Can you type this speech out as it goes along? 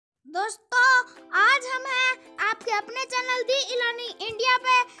दोस्तों, आज हम हैं आपके अपने चैनल दी elearning इंडिया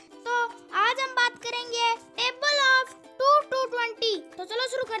पे। तो आज हम बात करेंगे टेबल ऑफ 2 to 20। तो चलो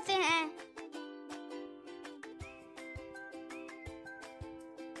शुरू करते हैं।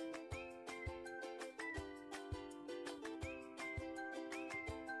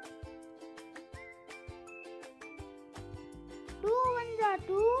 टू वन जा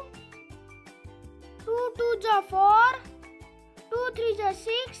 2, 2 2 जा 4, 2 3 जा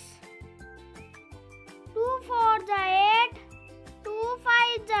 6, 2 4 जा 8, 2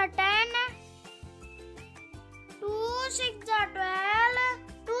 5 जा 10, 2 6 जा 12,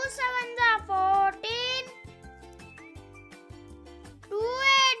 2 7 जा 14, 2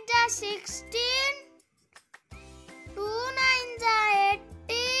 8 जा 16, 2 9 जा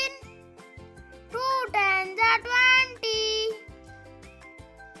 18, 2 10 जा 20।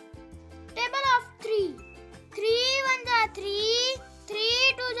 Table of 3. 3 1 जा 3,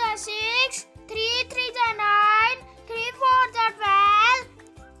 3 2 जा 6, 3 3 जा 9, 3 4 जा 12,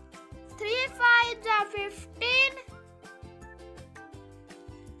 3 5 जा 15,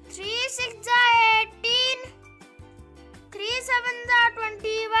 3 6 जा 18, 3 7 जा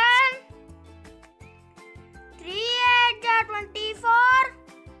 21, 3 8 जा 24,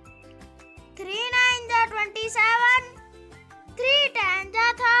 3 9 जा 27, 3 10 जा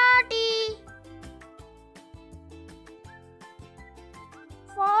 30।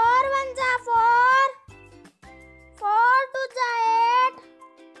 4 1 जा 4, 4 2 जा 8,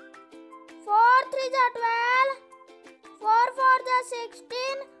 4 3 जा 12, 4 4 जा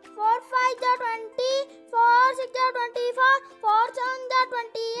 16, 4 5 जा 20, 4 6 जा 24, 4 7 जा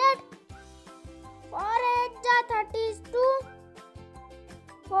 28, 4 8 जा 32,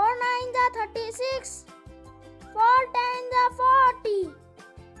 4 9 जा 36, 4 10 जा 40,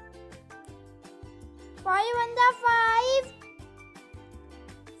 5 1 जा 5,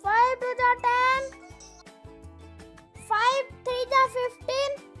 5 2 जा 10, 5 3 जा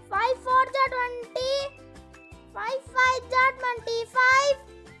 15, 5 4 जा 20, 5 5 जा 25,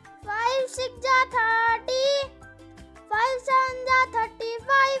 5 6 जा 30, 5 7 जा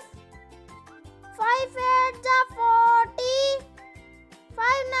 35, 5 8 जा 40,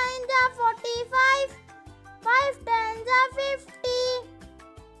 5 9 जा 45, 5 10 जा 50,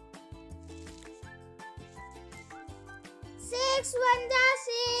 6 1 जा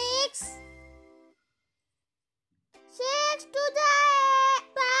 6, 6 2 जा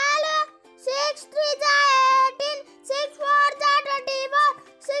 12, 6 3 जा 18, 6 4 जा 24,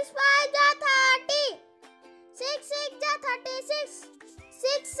 6 5 जा 30, 6 6 जा 36,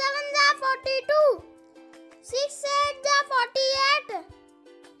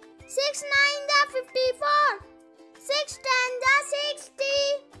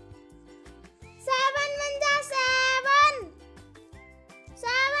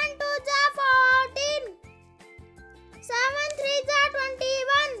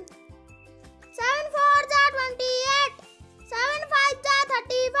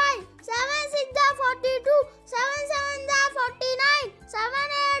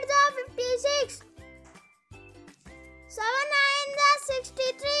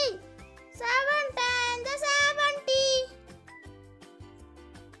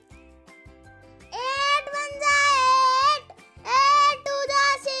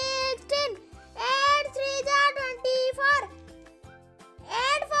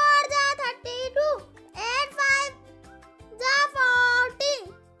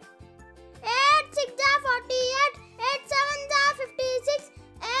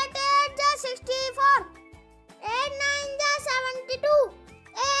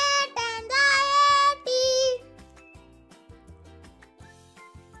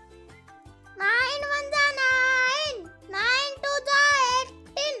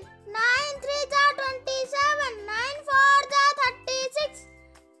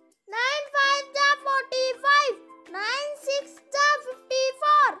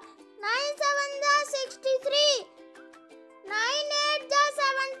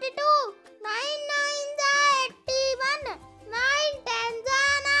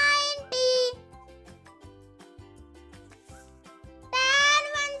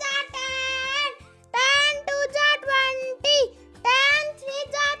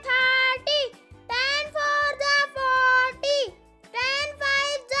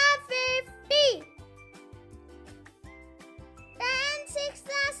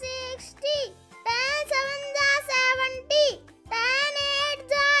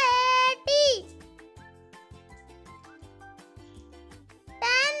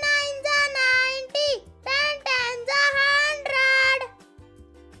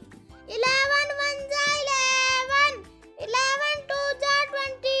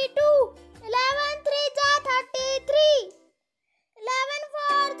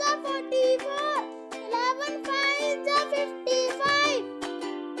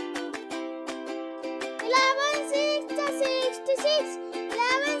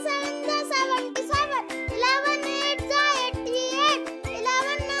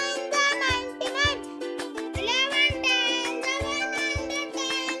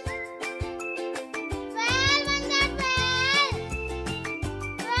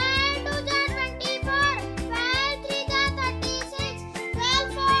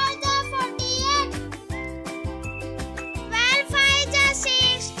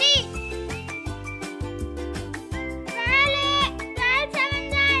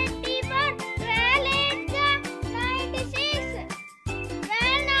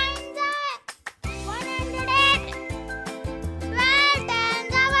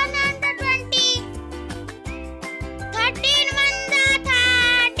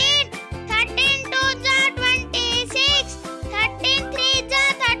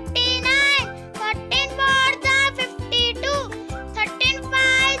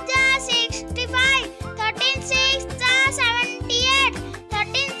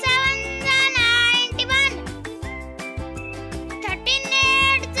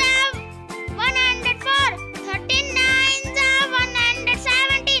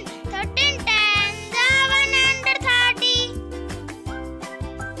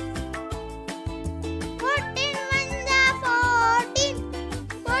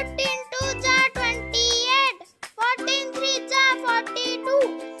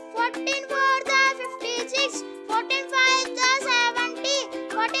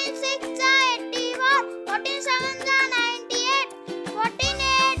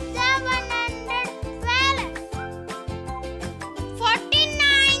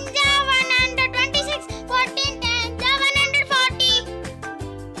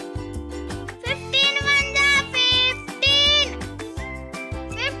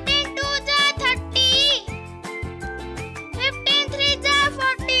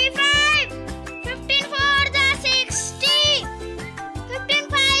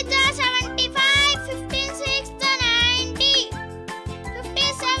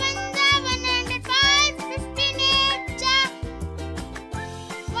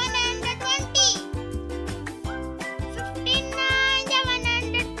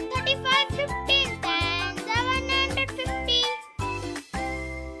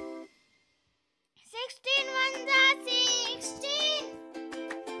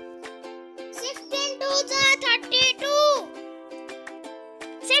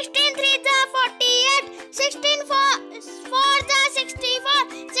 16 3 जा 48. 16 4 4 जा 60.